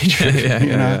cheap to be true.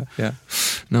 Yeah.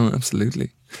 No,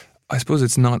 absolutely. I suppose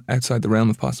it's not outside the realm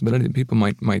of possibility. People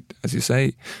might, as you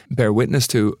say, bear witness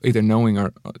to, either knowing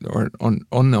or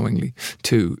unknowingly,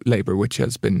 to labour which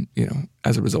has been,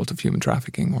 as a result of human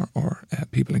trafficking or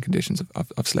people in conditions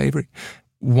of slavery.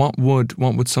 What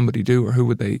would somebody do, or who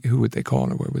would they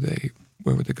call, or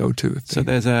where would they go to? So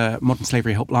there's a modern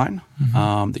slavery helpline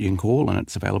that you can call, and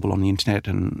it's available on the internet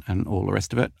and all the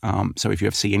rest of it. So if you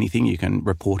ever see anything, you can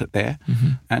report it there,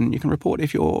 and you can report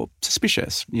if you're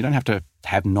suspicious. You don't have to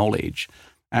have knowledge.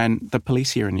 And the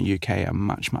police here in the UK are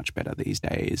much, much better these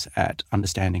days at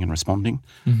understanding and responding,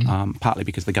 partly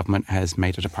because the government has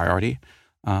made it a priority.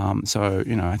 So,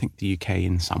 I think the UK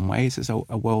in some ways is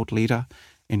a world leader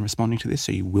in responding to this.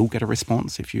 So you will get a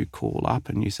response if you call up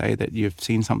and you say that you've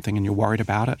seen something and you're worried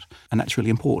about it. And that's really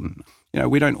important.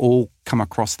 We don't all come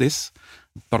across this,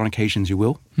 but on occasions you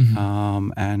will.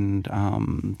 And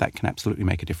that can absolutely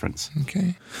make a difference.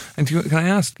 Okay. And can I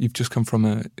ask, you've just come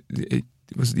from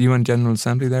was the UN General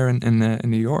Assembly there in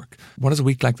New York. What does a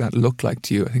week like that look like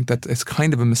to you? I think that it's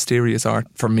kind of a mysterious art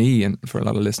for me and for a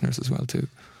lot of listeners as well too.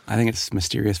 I think it's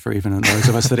mysterious for even those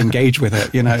of us that engage with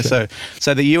it, Okay.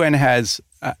 So the UN has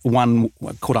one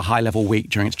called a high-level week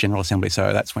during its General Assembly.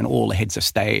 So that's when all the heads of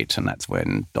state, and that's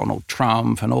when Donald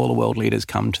Trump and all the world leaders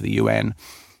come to the UN.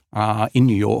 in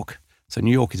New York. So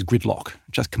New York is gridlock,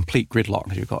 just complete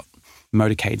gridlock. You've got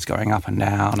motorcades going up and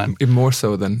down, and even more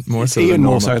so than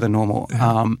normal.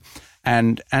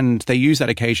 And they use that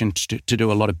occasion to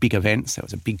do a lot of big events. There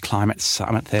was a big climate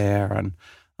summit there, and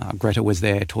Greta was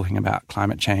there talking about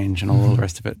climate change and all the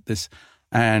rest of it.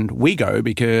 And we go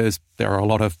because there are a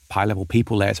lot of high-level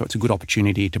people there, so it's a good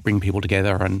opportunity to bring people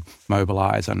together and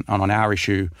mobilise. And on our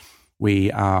issue, we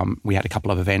had a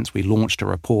couple of events. We launched a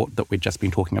report that we'd just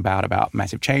been talking about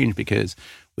massive change, because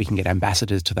we can get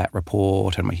ambassadors to that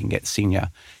report and we can get senior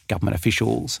government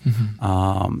officials.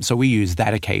 So we use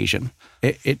that occasion.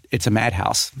 It's a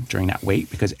madhouse during that week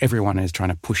because everyone is trying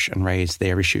to push and raise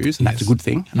their issues, and that's a good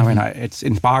thing. I mean, it's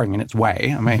inspiring in its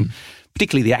way. I mean,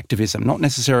 particularly the activism, not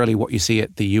necessarily what you see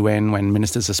at the UN when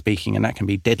ministers are speaking, and that can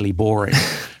be deadly boring.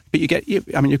 But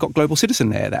you've got Global Citizen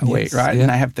there that week, right? Yeah. And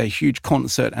they have the huge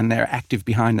concert and they're active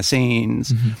behind the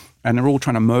scenes and they're all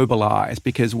trying to mobilise,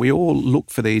 because we all look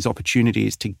for these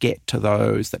opportunities to get to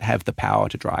those that have the power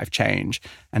to drive change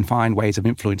and find ways of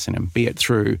influencing them, be it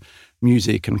through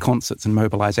music and concerts and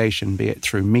mobilisation, be it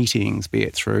through meetings, be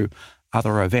it through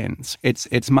other events.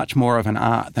 It's much more of an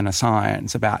art than a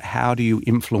science about how do you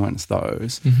influence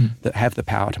those that have the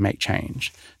power to make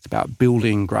change. It's about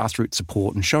building grassroots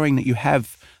support and showing that you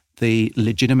have the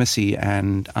legitimacy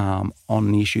and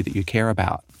on the issue that you care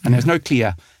about. And there's no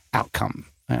clear outcome.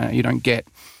 You don't get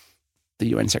the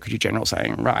UN Secretary General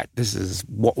saying, right, this is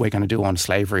what we're going to do on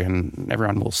slavery, and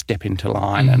everyone will step into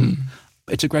line. And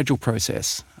it's a gradual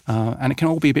process. And it can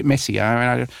all be a bit messy.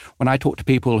 When I talk to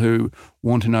people who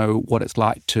want to know what it's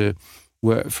like to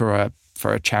work for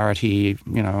a charity,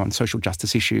 on social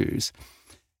justice issues,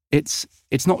 it's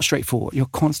not straightforward.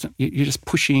 You're just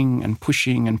pushing and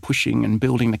pushing and pushing and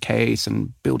building the case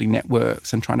and building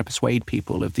networks and trying to persuade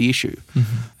people of the issue.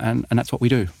 And that's what we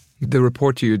do. The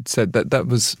report you said that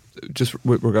was just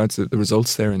with regards to the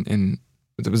results there in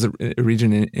there was a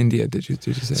region in India, did you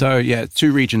say? So, yeah,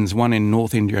 2 regions, one in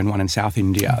North India and one in South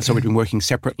India. Okay. So we've been working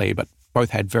separately, but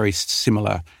both had very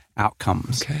similar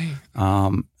outcomes. Okay.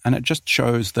 And it just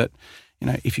shows that,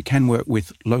 if you can work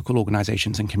with local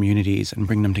organisations and communities and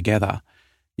bring them together,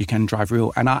 you can drive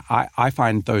real. And I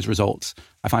find those results,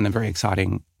 I find them very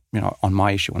exciting, on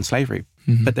my issue on slavery.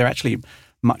 But they're actually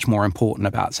much more important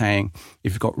about saying,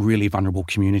 if you've got really vulnerable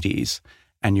communities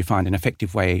and you find an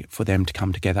effective way for them to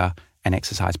come together and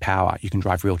exercise power, you can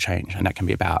drive real change. And that can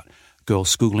be about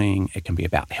girls' schooling, it can be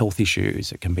about health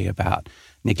issues, it can be about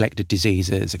neglected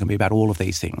diseases, it can be about all of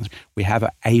these things. We have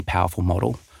a powerful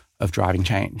model of driving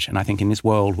change. And I think in this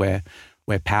world where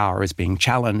power is being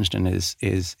challenged and is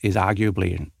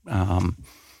arguably,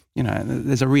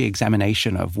 there's a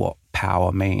re-examination of what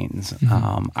power means,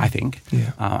 I think.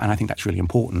 Yeah. And I think that's really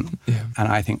important. Yeah. And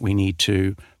I think we need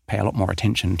to pay a lot more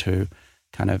attention to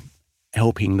kind of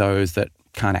helping those that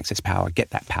can't access power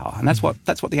get that power. And that's what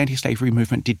the anti-slavery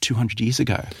movement did 200 years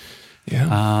ago.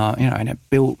 Yeah. And it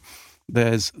built.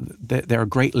 There are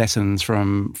great lessons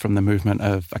from the movement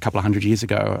of a couple of hundred years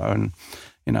ago. And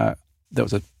there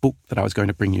was a book that I was going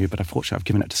to bring you, but unfortunately I've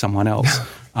given it to someone else.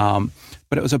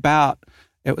 But it was about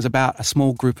a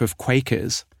small group of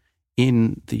Quakers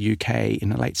in the UK in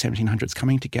the late 1700s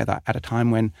coming together at a time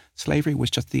when slavery was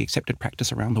just the accepted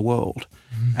practice around the world.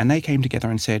 And they came together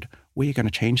and said, we are going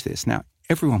to change this. Now,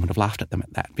 everyone would have laughed at them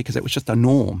at that because it was just a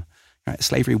norm. Right?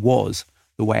 Slavery was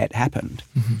the way it happened.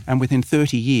 And within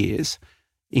 30 years,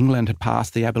 England had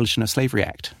passed the Abolition of Slavery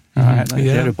Act. Right? They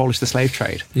had abolished the slave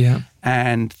trade. Yeah.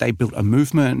 And they built a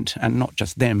movement, and not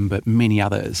just them, but many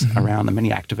others around them, many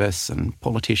activists and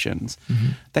politicians.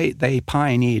 They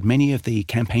pioneered many of the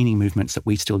campaigning movements that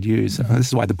we still use. This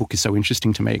is why the book is so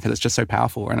interesting to me, because it's just so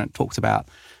powerful, and it talks about,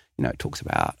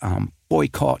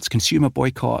 boycotts, consumer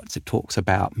boycotts. It talks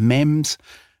about memes,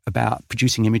 about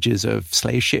producing images of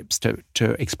slave ships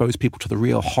to expose people to the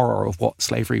real horror of what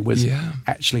slavery was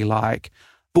actually like.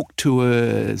 Book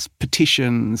tours,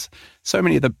 petitions, so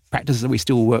many of the practices that we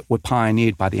still were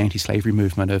pioneered by the anti-slavery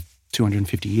movement of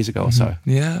 250 years ago or so.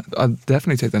 Yeah, I'll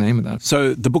definitely take the name of that.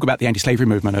 So the book about the anti-slavery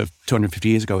movement of 250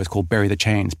 years ago is called Bury the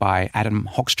Chains by Adam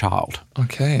Hochschild.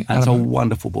 Okay. And it's a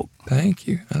wonderful book. Thank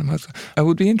you, Adam Hochschild. I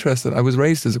would be interested. I was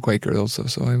raised as a Quaker also,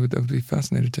 so I would be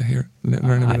fascinated to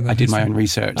learn about that. I did my own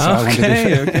research. So I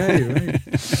wanted to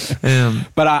right.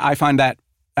 But I find that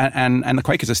And the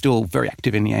Quakers are still very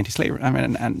active in the anti-slavery.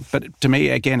 But to me,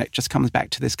 again, it just comes back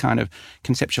to this kind of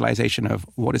conceptualization of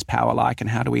what is power like and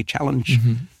how do we challenge,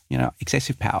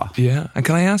 excessive power. Yeah. And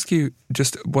can I ask you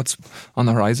just what's on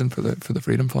the horizon for the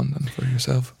Freedom Fund and for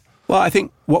yourself? Well, I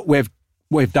think what we've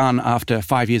we've done after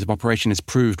 5 years of operation is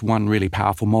proved one really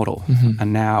powerful model.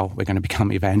 And now we're going to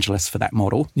become evangelists for that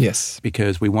model. Yes.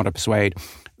 Because we want to persuade.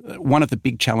 One of the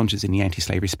big challenges in the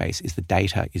anti-slavery space is the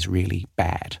data is really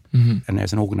bad. And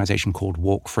there's an organization called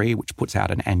Walk Free, which puts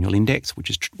out an annual index,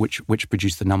 which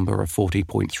produced the number of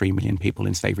 40.3 million people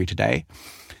in slavery today.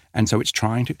 And so it's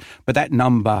trying to, but that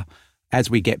number, as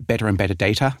we get better and better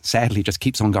data, sadly just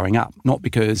keeps on going up. Not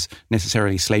because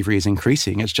necessarily slavery is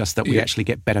increasing, it's just that we actually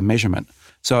get better measurement.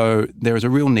 So there is a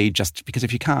real need, just because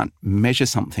if you can't measure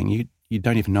something, you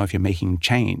don't even know if you're making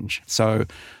change. So,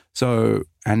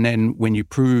 and then when you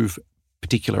prove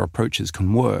particular approaches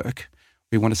can work,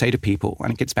 we want to say to people,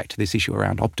 and it gets back to this issue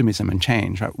around optimism and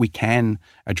change, right? We can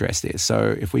address this.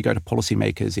 So if we go to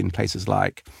policymakers in places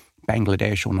like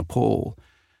Bangladesh or Nepal,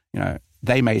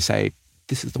 they may say,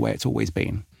 this is the way it's always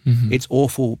been. It's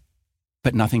awful,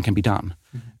 but nothing can be done.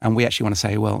 And we actually want to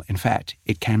say, well, in fact,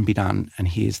 it can be done, and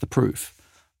here's the proof.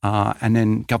 And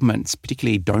then governments,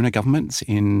 particularly donor governments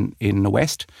in the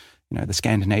West, the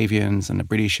Scandinavians and the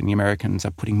British and the Americans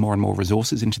are putting more and more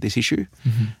resources into this issue.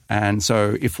 And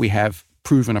so if we have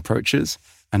proven approaches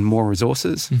and more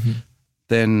resources,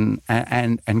 then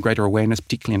and greater awareness,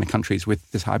 particularly in the countries with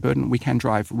this high burden, we can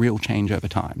drive real change over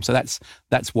time. So that's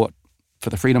what, for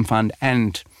the Freedom Fund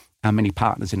and our many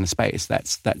partners in the space,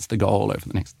 that's the goal over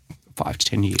the next 5 to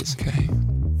 10 years. Okay.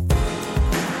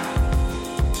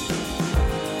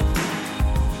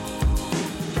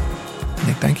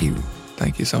 Nick, thank you.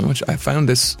 Thank you so much. I found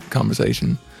this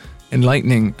conversation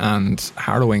enlightening and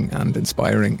harrowing and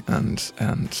inspiring and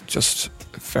just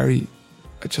very,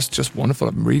 just wonderful.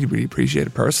 I really, really appreciate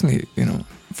it personally. I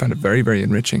found it very, very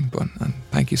enriching. And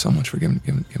thank you so much for giving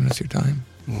us your time.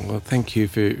 Well, thank you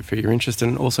for your interest,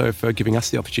 and also for giving us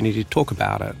the opportunity to talk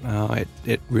about it.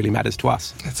 It really matters to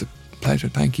us. It's a pleasure.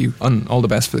 Thank you, and all the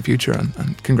best for the future.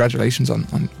 And congratulations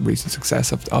on recent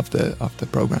success of the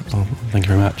program. Well, thank you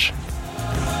very much.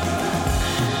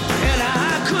 And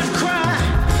I could cry.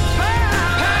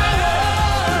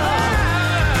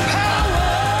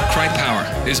 Cry Power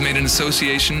is made in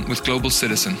association with Global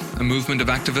Citizen, a movement of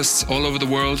activists all over the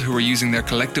world who are using their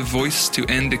collective voice to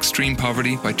end extreme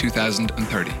poverty by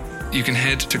 2030. You can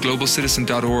head to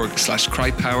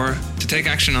globalcitizen.org/crypower to take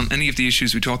action on any of the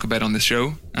issues we talk about on this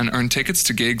show and earn tickets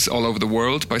to gigs all over the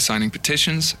world by signing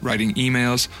petitions, writing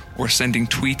emails, or sending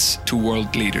tweets to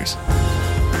world leaders.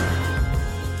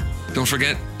 Don't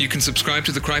forget, you can subscribe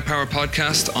to the Cry Power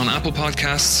podcast on Apple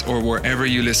Podcasts or wherever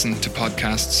you listen to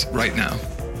podcasts right now.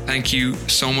 Thank you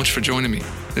so much for joining me.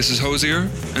 This is Hosier,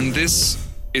 and this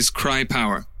is Cry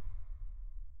Power.